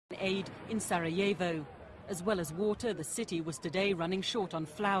aid in Sarajevo. As well as water, the city was today running short on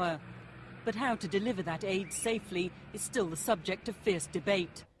flour. But how to deliver that aid safely is still the subject of fierce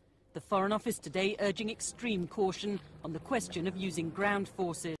debate. The Foreign Office today urging extreme caution on the question of using ground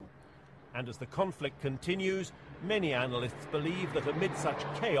forces. And as the conflict continues, many analysts believe that amid such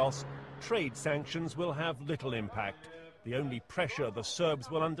chaos, trade sanctions will have little impact. The only pressure the Serbs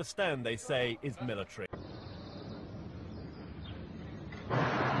will understand, they say, is military.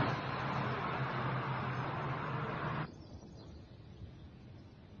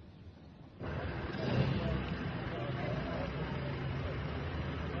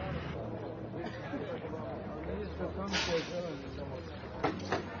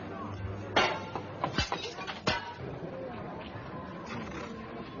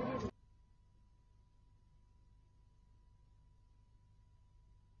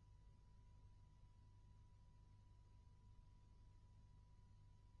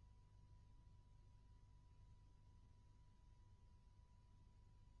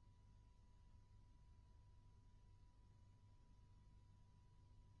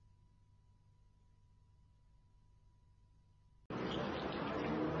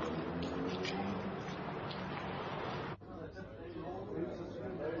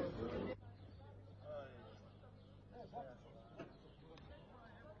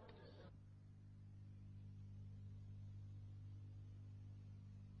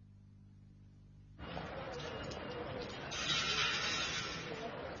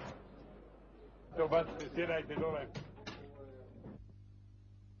 Sjedajte dole.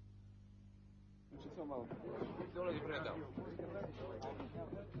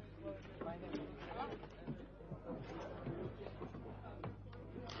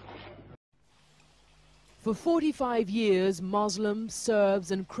 For 45 years, Muslims,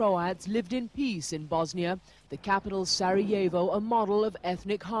 Serbs and Croats lived in peace in Bosnia, the capital Sarajevo, a model of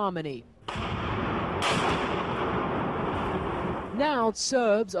ethnic harmony. Now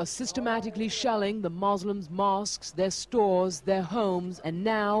Serbs are systematically shelling the Muslims' mosques, their stores, their homes, and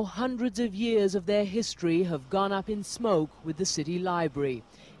now hundreds of years of their history have gone up in smoke with the city library.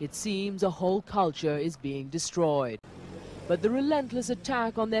 It seems a whole culture is being destroyed. But the relentless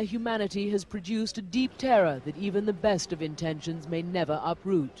attack on their humanity has produced a deep terror that even the best of intentions may never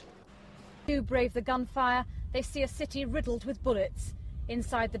uproot. To brave the gunfire, they see a city riddled with bullets.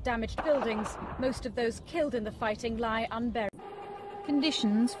 Inside the damaged buildings, most of those killed in the fighting lie unburied.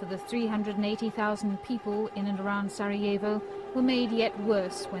 Conditions for the 380,000 people in and around Sarajevo were made yet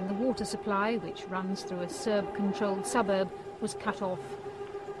worse when the water supply, which runs through a Serb-controlled suburb, was cut off.